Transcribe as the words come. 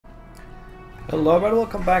Hello everyone,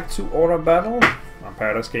 welcome back to Order Battle. I'm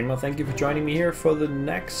Paradise Gamer, thank you for joining me here for the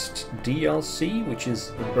next DLC, which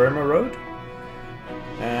is the Burma Road.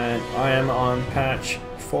 And I am on patch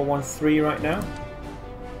 413 right now.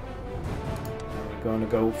 We're going to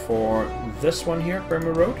go for this one here,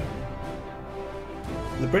 Burma Road.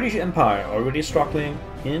 The British Empire, already struggling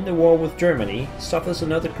in the war with Germany, suffers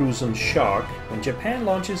another gruesome shock when Japan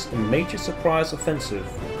launches a major surprise offensive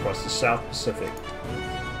across the South Pacific.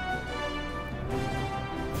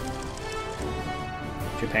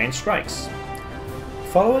 Japan strikes.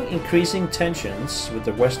 Following increasing tensions with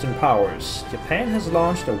the Western powers, Japan has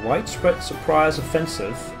launched a widespread surprise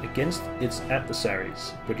offensive against its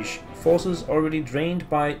adversaries. British forces, already drained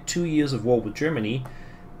by 2 years of war with Germany,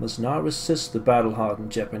 must now resist the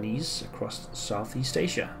battle-hardened Japanese across Southeast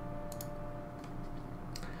Asia.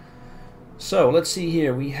 So let's see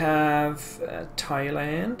here. We have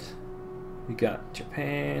Thailand, we got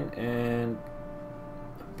Japan and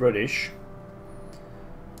British.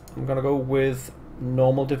 I'm gonna go with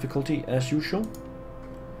normal difficulty as usual.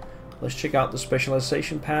 Let's check out the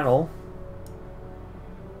specialization panel.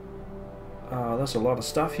 There's a lot of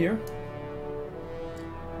stuff here.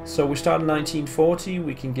 So we start in 1940,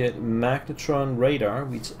 we can get magnetron radar,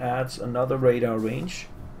 which adds another radar range,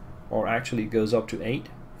 or actually goes up to 8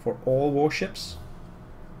 for all warships.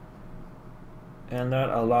 And that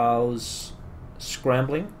allows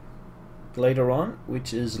scrambling later on,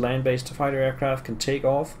 which is land-based fighter aircraft can take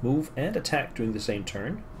off, move and attack during the same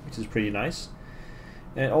turn, which is pretty nice.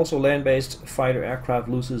 And also land-based fighter aircraft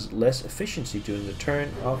loses less efficiency during the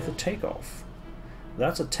turn of the takeoff.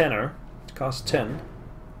 That's a tenner, it costs 10.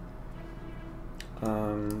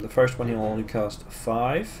 The first one here only cost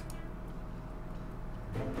 5.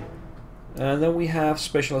 And then we have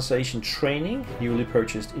specialization training. Newly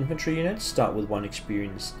purchased infantry units start with 1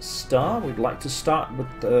 experienced star. We'd like to start with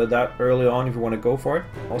that early on if you want to go for it.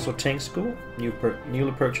 Also tank school.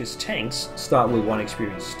 Newly purchased tanks start with 1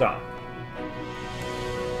 experienced star.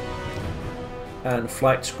 And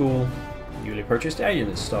flight school. Newly purchased air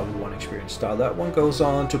units start with 1 experienced star. That one goes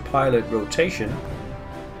on to pilot rotation.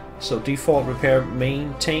 So default repair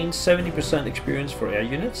maintains 70% experience for air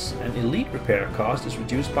units, and elite repair cost is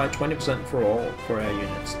reduced by 20% for air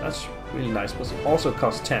units. That's really nice, but it also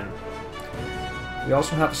costs 10. We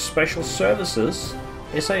also have special services.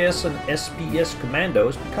 SAS and SBS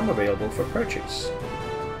commandos become available for purchase.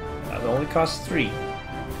 That only costs 3.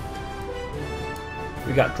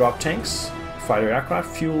 We got drop tanks, fighter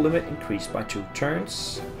aircraft fuel limit increased by 2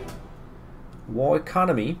 turns. War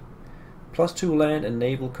economy. +2 land and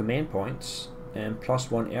naval command points and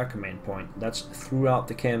 +1 air command point. That's throughout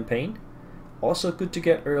the campaign. Also good to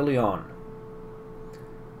get early on.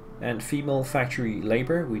 And female factory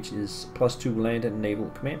labor, which is +2 land and naval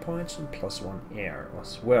command points and +1 air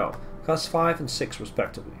as well. Costs 5 and 6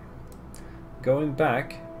 respectively. Going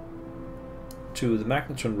back to the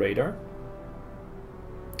magnetron radar.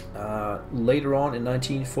 Later on in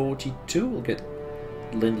 1942 we'll get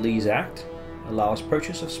Lend-Lease Act. Allows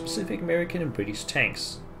purchase of specific American and British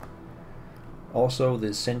tanks. Also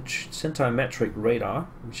the centimetric radar,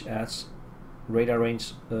 which adds radar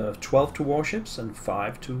range of 12 to warships and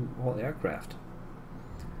 5 to all aircraft.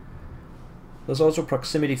 There's also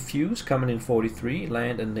proximity fuse coming in 43,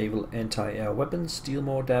 land and naval anti-air weapons deal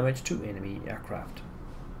more damage to enemy aircraft.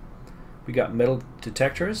 We got metal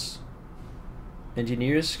detectors.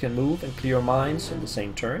 Engineers can move and clear mines in the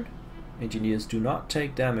same turn. Engineers do not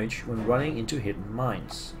take damage when running into hidden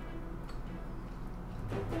mines.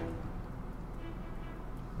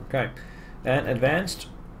 Okay, and advanced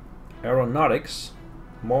aeronautics.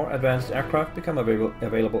 More advanced aircraft become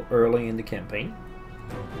available early in the campaign.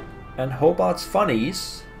 And Hobart's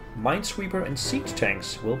Funnies, Minesweeper and siege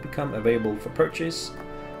tanks will become available for purchase.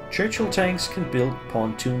 Churchill tanks can build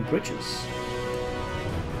pontoon bridges.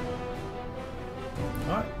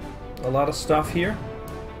 Alright, a lot of stuff here.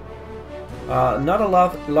 Not a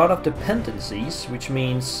lot of dependencies, which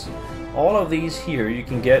means all of these here you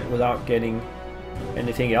can get without getting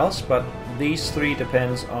anything else, but these 3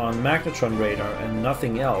 depends on magnetron radar and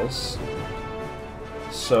nothing else.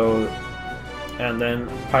 So, and then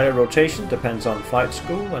pilot rotation depends on flight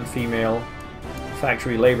school, and female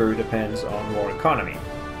factory labor depends on war economy.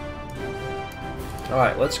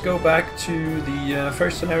 Alright, let's go back to the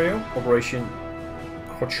first scenario, Operation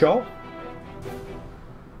Krohcol.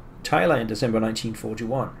 Thailand, December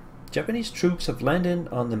 1941. Japanese troops have landed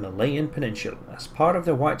on the Malaysian Peninsula as part of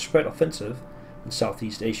their widespread offensive in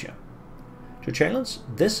Southeast Asia. To challenge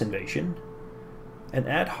this invasion, an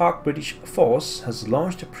ad hoc British force has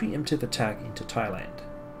launched a pre-emptive attack into Thailand.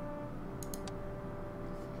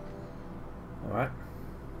 –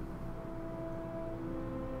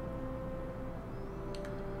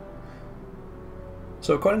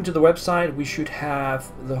 So according to the website, we should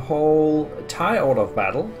have the whole Thai order of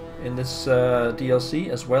battle in this DLC,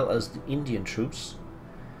 as well as the Indian troops.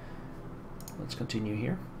 Let's continue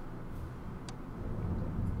here.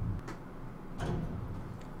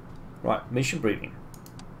 Right, mission briefing.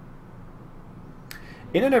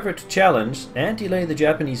 In an effort to challenge and delay the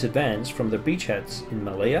Japanese advance from their beachheads in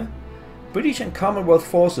Malaya, British and Commonwealth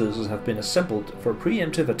forces have been assembled for a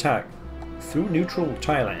preemptive attack through neutral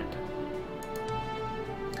Thailand.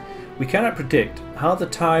 We cannot predict how the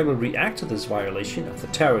Thai will react to this violation of the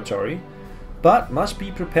territory, but must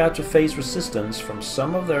be prepared to face resistance from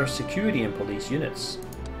some of their security and police units.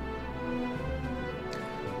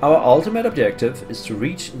 Our ultimate objective is to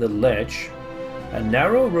reach the ledge, a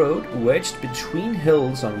narrow road wedged between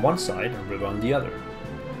hills on one side and river on the other.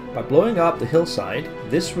 By blowing up the hillside,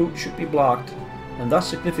 this route should be blocked and thus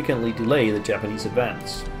significantly delay the Japanese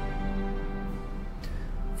advance.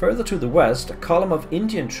 Further to the west, a column of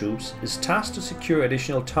Indian troops is tasked to secure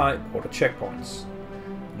additional Thai border checkpoints.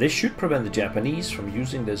 This should prevent the Japanese from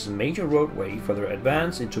using this major roadway for their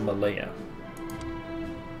advance into Malaya.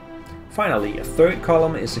 Finally, a third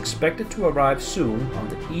column is expected to arrive soon on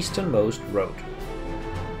the easternmost road.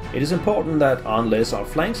 It is important that, unless our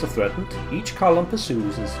flanks are threatened, each column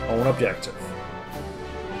pursues its own objective.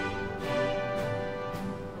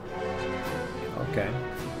 Okay.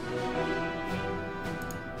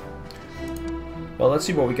 Well, let's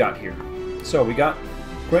see what we got here. So we got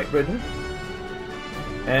Great Britain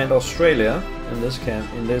and Australia in this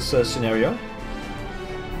scenario.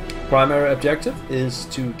 Primary objective is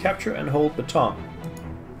to capture and hold Batong.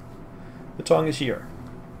 Batong is here.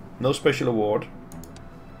 No special award.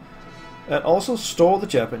 And also stall the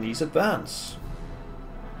Japanese advance.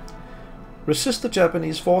 Resist the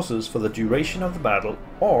Japanese forces for the duration of the battle,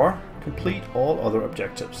 or complete all other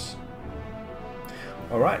objectives.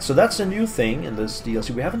 Alright, so that's a new thing in this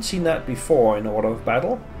DLC. We haven't seen that before in Order of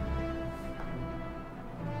Battle.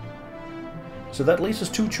 So that leaves us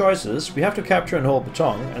two choices. We have to capture and hold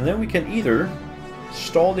Batong, and then we can either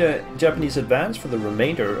stall the Japanese advance for the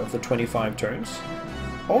remainder of the 25 turns,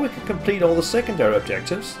 or we can complete all the secondary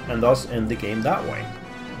objectives and thus end the game that way.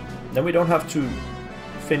 Then we don't have to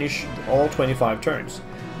finish all 25 turns.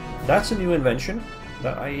 That's a new invention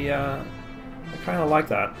that I kind of like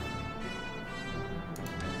that.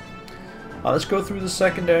 Let's go through the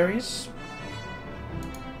secondaries.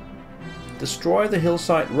 Destroy the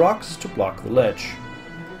hillside rocks to block the ledge.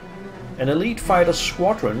 An elite fighter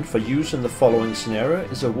squadron for use in the following scenario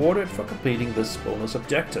is awarded for completing this bonus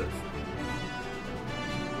objective.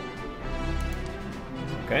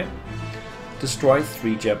 Okay. Destroy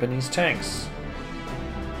 3 Japanese tanks.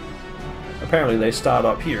 Apparently they start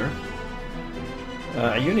up here.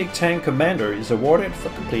 A unique tank commander is awarded for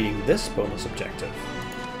completing this bonus objective.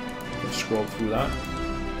 You can scroll through that.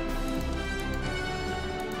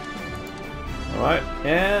 Alright,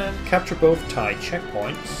 and capture both Thai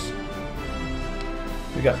checkpoints.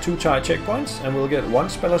 We got 2 Thai checkpoints, and we'll get 1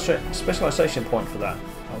 specialization point for that.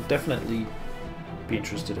 I'll definitely be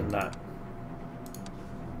interested in that.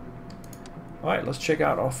 Alright, let's check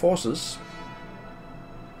out our forces.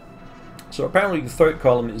 So apparently the third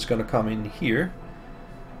column is going to come in here.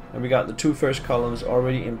 And we got the 2 first columns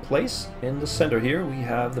already in place. In the center here we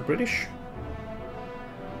have the British.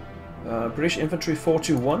 British Infantry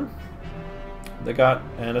 421. They got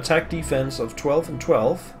an attack defense of 12 and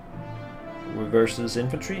 12 versus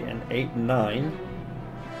infantry, and 8 and 9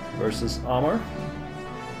 versus armor.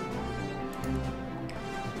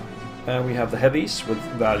 And we have the heavies with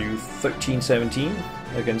value 13-17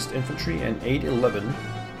 against infantry and 8-11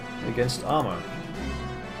 against armor.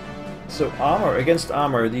 So armor against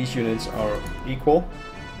armor, these units are equal,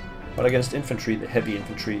 but against infantry, the heavy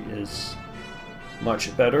infantry is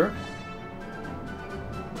much better.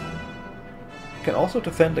 Can also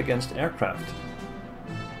defend against aircraft.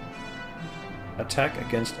 Attack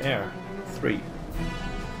against air, 3.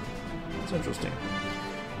 That's interesting.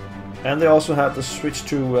 And they also have the switch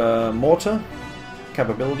to mortar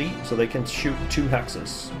capability, so they can shoot 2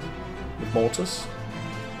 hexes with mortars.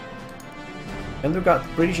 And they've got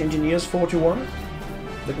British Engineers 41.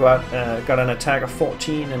 They've got an attack of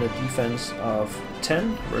 14 and a defense of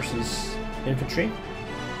 10 versus infantry,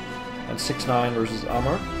 and 6-9 versus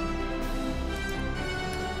armor.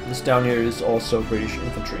 This down here is also British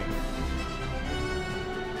infantry.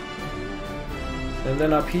 And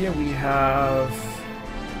then up here we have...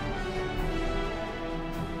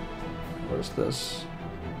 what is this?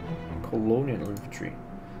 Colonial infantry.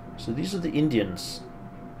 So these are the Indians.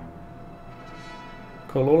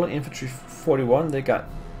 Colonial infantry 41, they got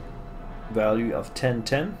value of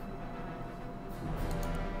 10-10.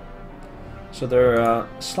 So they're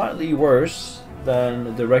slightly worse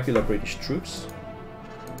than the regular British troops.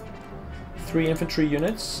 3 infantry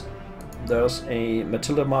units. There's a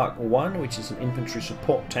Matilda Mark I, which is an infantry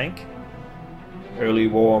support tank. Early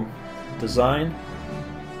war design.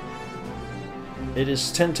 It is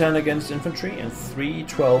 10-10 against infantry and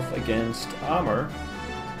 3-12 against armor.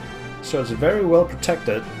 So it's very well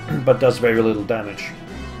protected, but does very little damage.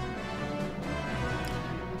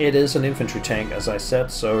 It is an infantry tank, as I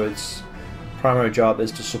said, so its primary job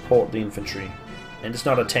is to support the infantry. And it's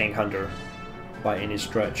not a tank hunter by any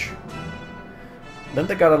stretch. Then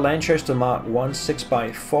they got a Lanchester Mark I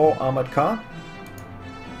 6x4 armored car.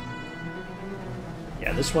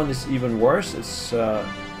 Yeah, this one is even worse. It's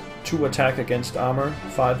 2 attack against armor,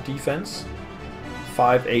 5 defense,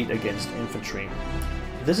 5-8 against infantry.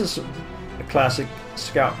 This is a classic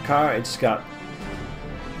scout car. It's got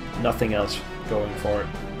nothing else going for it.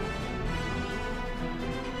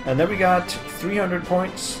 And then we got 300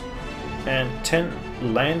 points and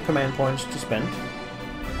 10 land command points to spend.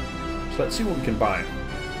 So let's see what we can buy.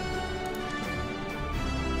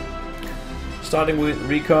 Starting with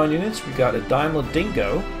recon units, we got a Daimler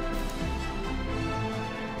Dingo,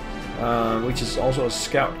 which is also a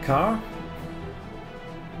scout car.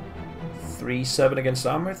 3-7 against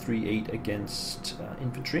armor, 3-8 against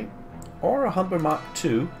infantry. Or a Humber Mark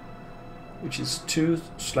II, which is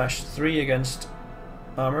 2/3 against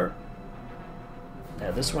armor.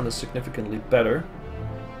 Yeah, this one is significantly better,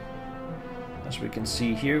 as we can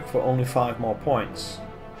see here, for only 5 more points.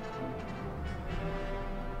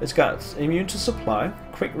 It's got immune to supply,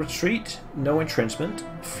 quick retreat, no entrenchment,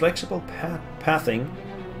 flexible pathing,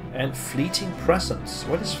 and fleeting presence.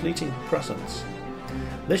 What is fleeting presence?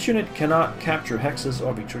 This unit cannot capture hexes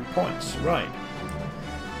or victory points. Right.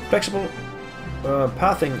 Flexible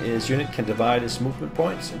pathing is unit can divide its movement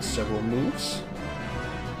points in several moves.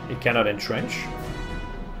 It cannot entrench.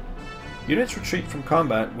 Units retreat from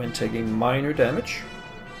combat when taking minor damage.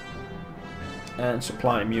 And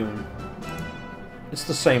supply immune. It's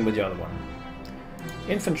the same with the other one.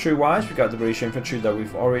 Infantry wise, we got the British infantry that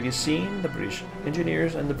we've already seen, the British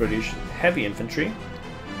engineers and the British heavy infantry,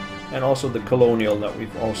 and also the colonial that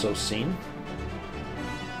we've also seen.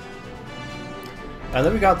 And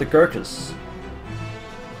then we got the Gurkhas.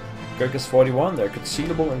 Gurkhas 41, they're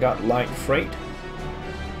concealable and got light freight.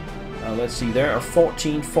 Let's see, there are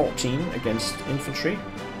 14-14 against infantry,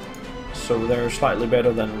 so they're slightly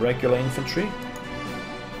better than regular infantry.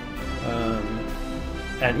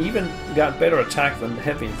 And even got better attack than the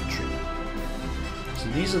heavy infantry. So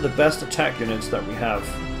these are the best attack units that we have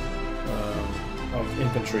of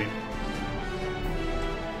infantry.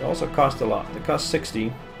 They also cost a lot. They cost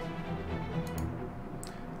 60.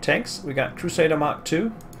 Tanks, we got Crusader Mark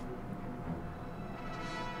II.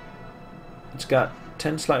 It's got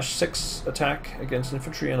 10/6 attack against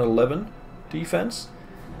infantry and 11 defense.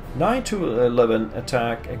 9-11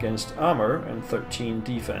 attack against armor and 13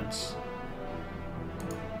 defense.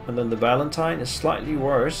 And then the Valentine is slightly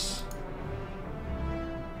worse.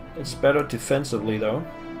 It's better defensively though,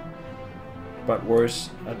 but worse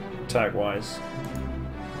attack wise,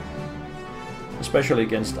 especially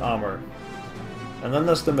against armor. And then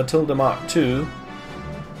there's the Matilda Mark II.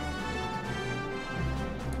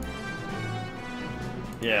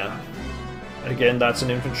 Yeah, again, that's an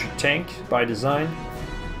infantry tank by design.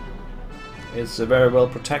 It's very well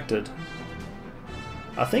protected.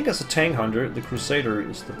 I think as a tank hunter, the Crusader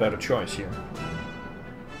is the better choice here.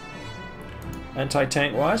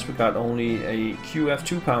 Anti-tank wise, we got only a QF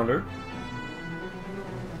 2-pounder.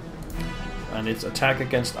 And its attack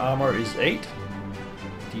against armor is 8,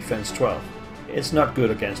 defense 12. It's not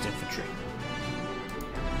good against infantry.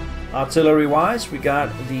 Artillery wise, we got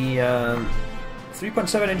the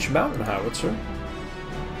 3.7-inch mountain howitzer,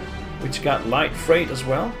 which got light freight as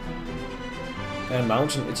well. And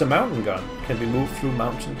mountain, it's a mountain gun, can be moved through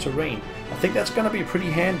mountain terrain. I think that's going to be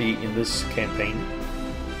pretty handy in this campaign.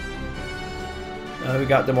 We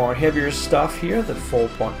got the more heavier stuff here, the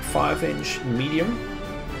 4.5-inch medium,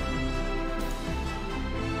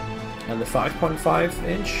 and the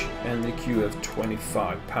 5.5-inch, and the QF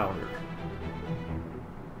 25-pounder.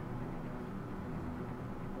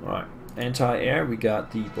 Alright, anti-air, we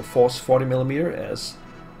got the Bofors 40mm, as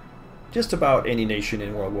just about any nation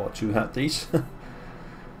in World War II had these.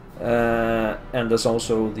 And there's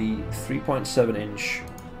also the 3.7-inch.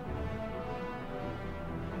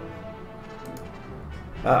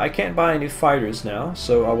 I can't buy any fighters now,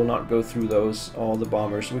 so I will not go through those, all the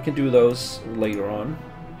bombers. We can do those later on.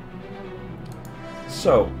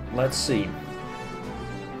 So, let's see.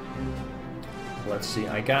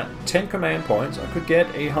 I got 10 command points. I could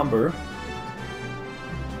get a Humber.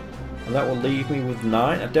 And that will leave me with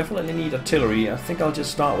 9. I definitely need artillery. I think I'll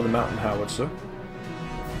just start with a mountain howitzer.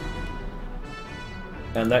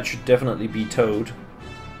 And that should definitely be towed.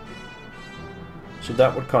 So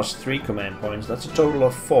that would cost 3 command points. That's a total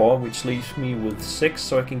of 4, which leaves me with 6,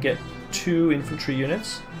 so I can get 2 infantry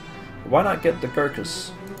units. Why not get the Gurkhas,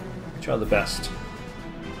 which are the best?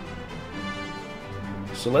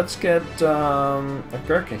 So let's get a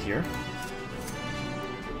Gurkha here.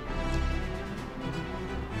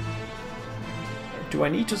 Do I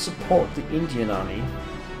need to support the Indian army?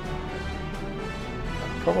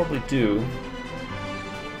 I probably do.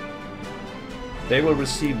 They will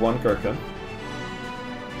receive 1 Gurkha,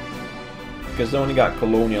 because they only got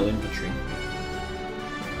colonial infantry.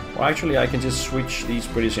 Well, actually, I can just switch these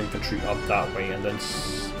British infantry up that way and then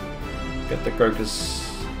get the Gurkhas.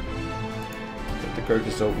 Get the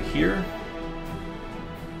Gurkhas over here.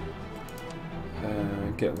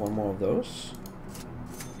 Get 1 more of those.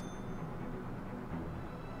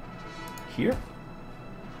 Here.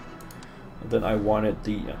 And then I wanted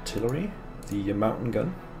the artillery, the mountain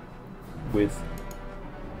gun with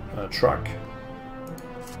a truck.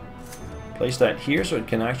 Place that here so it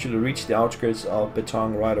can actually reach the outskirts of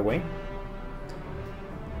Betong right away.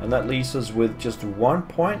 And that leaves us with just 1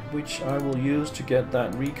 point, which I will use to get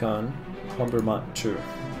that recon Humbermat 2.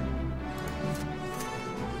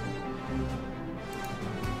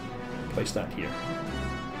 Place that here.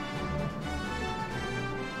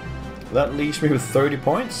 That leaves me with 30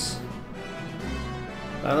 points.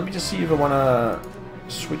 Let me just see if I want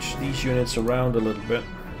to switch these units around a little bit.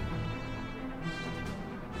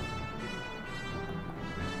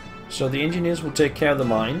 So the engineers will take care of the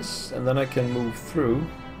mines, and then I can move through.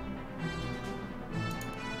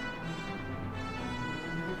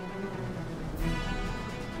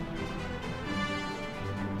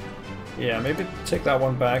 Yeah, maybe take that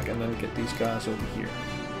one back and then get these guys over here.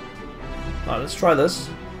 Alright, let's try this.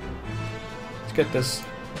 Let's get this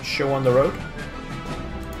show on the road.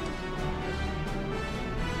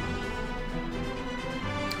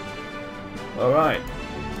 Alright.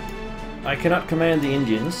 I cannot command the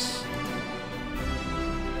Indians.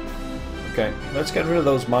 Okay, let's get rid of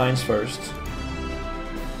those mines first.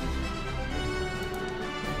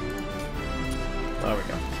 There we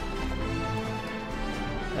go.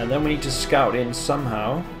 And then we need to scout in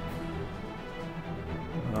somehow.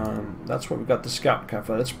 That's what we got the scout car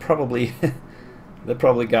for. That's probably they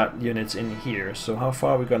probably got units in here. So how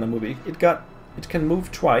far are we gonna move it? It can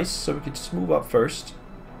move twice, so we can just move up first.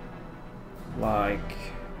 Like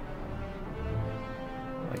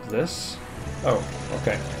this. Oh,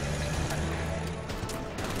 okay.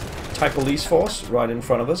 Thai police force right in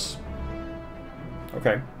front of us.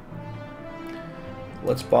 Okay.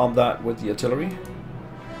 Let's bomb that with the artillery.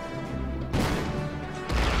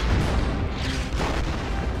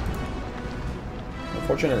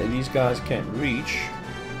 Unfortunately, these guys can't reach.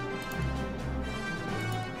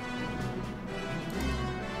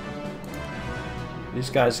 These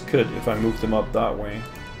guys could if I moved them up that way.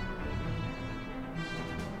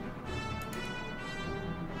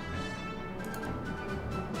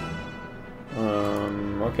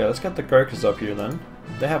 Okay, let's get the Gurkhas up here then.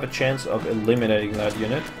 They have a chance of eliminating that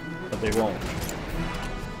unit, but they won't.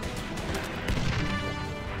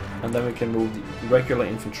 And then we can move the regular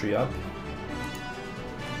infantry up.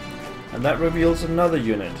 And that reveals another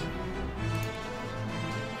unit.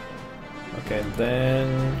 Okay,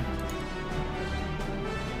 then...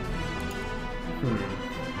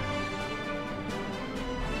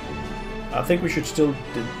 I think we should still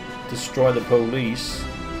destroy the police.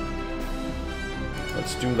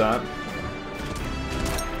 Let's do that.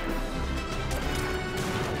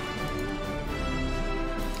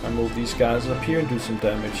 And move these guys up here and do some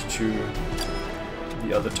damage to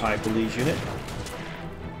the other Thai police unit.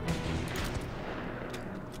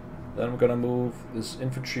 Then I'm gonna move this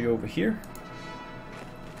infantry over here.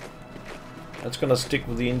 That's gonna stick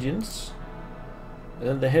with the Indians. And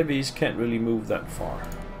then the heavies can't really move that far.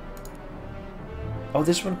 Oh,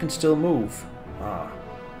 this one can still move. Ah.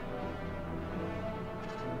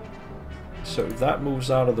 So if that moves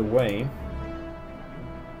out of the way,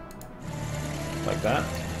 like that,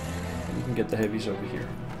 you can get the heavies over here.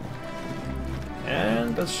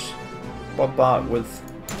 And let's bombard with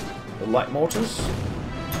the light mortars.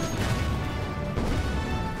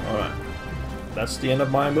 Alright, that's the end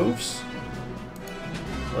of my moves.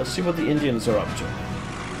 Let's see what the Indians are up to.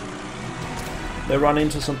 They run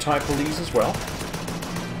into some Thai police as well.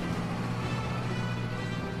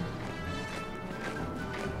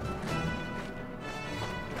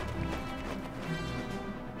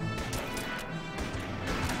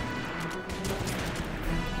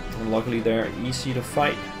 And luckily they're easy to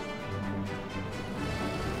fight.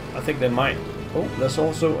 I think they might. Oh, there's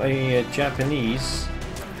also a Japanese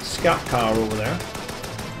scout car over there.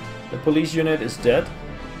 The police unit is dead.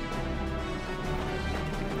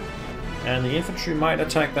 And the infantry might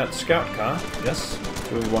attack that scout car. Yes,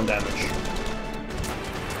 doing 1 damage.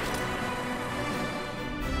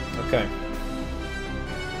 Okay.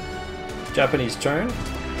 Japanese turn,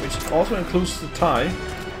 which also includes the Thai.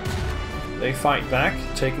 They fight back,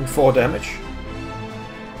 taking 4 damage.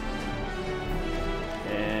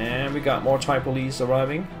 And we got more Thai police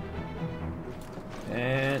arriving.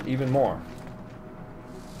 And even more.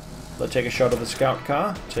 Let's take a shot of the scout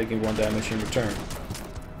car, taking 1 damage in return.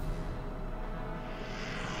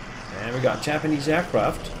 And we got Japanese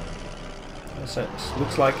aircraft. That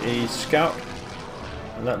looks like a scout.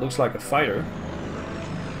 And that looks like a fighter.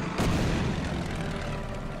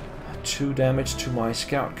 2 damage to my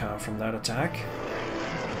scout car from that attack.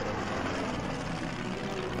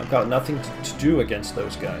 I've got nothing to do against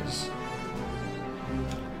those guys.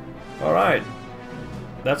 Alright.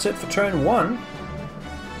 That's it for turn 1.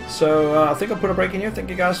 So I think I'll put a break in here. Thank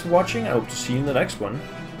you guys for watching. I hope to see you in the next one.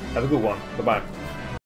 Have a good one. Bye-bye.